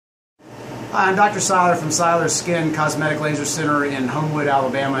Hi, I'm Dr. Seiler from Seiler Skin Cosmetic Laser Center in Homewood,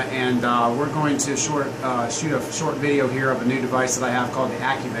 Alabama, and we're going to shoot a short video here of a new device that I have called the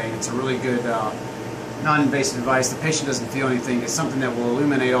AccuVein. It's a really good non-invasive device. The patient doesn't feel anything. It's something that will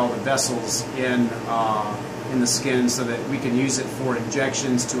illuminate all the vessels in the skin so that we can use it for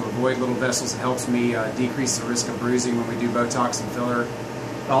injections to avoid little vessels. It helps me decrease the risk of bruising when we do Botox and filler.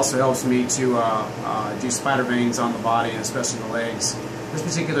 It also helps me to do spider veins on the body, and especially the legs. This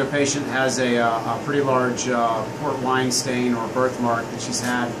particular patient has a pretty large port wine stain or birthmark that she's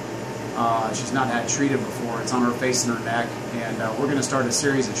not had treated before. It's on her face and her neck, and we're going to start a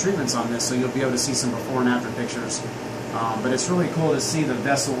series of treatments on this, so you'll be able to see some before and after pictures. But it's really cool to see the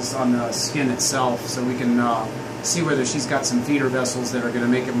vessels on the skin itself, so we can see whether she's got some feeder vessels that are going to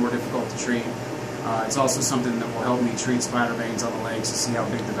make it more difficult to treat. It's also something that will help me treat spider veins on the legs to see how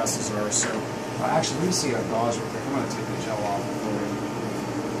big the vessels are. So actually, let me see a gauze real quick. I'm going to take the gel off before we...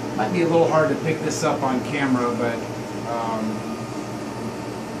 Might be a little hard to pick this up on camera, but I'm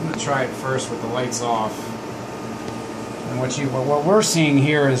going to try it first with the lights off. And what we're seeing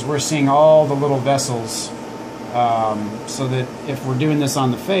here is we're seeing all the little vessels, so that if we're doing this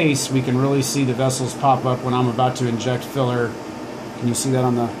on the face, we can really see the vessels pop up when I'm about to inject filler. Can you see that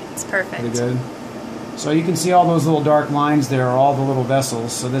on the... It's perfect. Pretty good. So you can see all those little dark lines there are all the little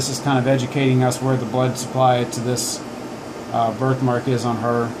vessels. So this is kind of educating us where the blood supply to this birthmark is on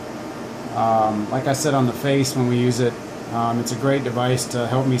her. Like I said, on the face when we use it, it's a great device to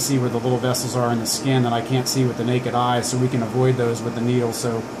help me see where the little vessels are in the skin that I can't see with the naked eye, so we can avoid those with the needle.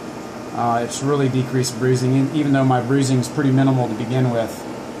 So it's really decreased bruising, even though my bruising is pretty minimal to begin with.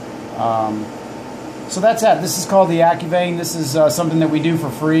 So that's it. This is called the AccuVein. This is something that we do for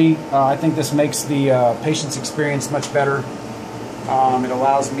free. I think this makes the patient's experience much better. It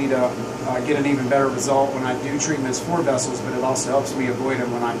allows me to get an even better result when I do treatments for vessels, but it also helps me avoid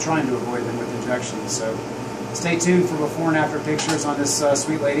them when I'm trying to avoid them with injections. So stay tuned for before and after pictures on this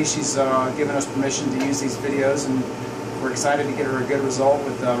sweet lady. She's given us permission to use these videos, and we're excited to get her a good result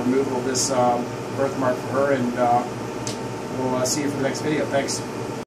with the removal of this birthmark for her, and we'll see you for the next video. Thanks.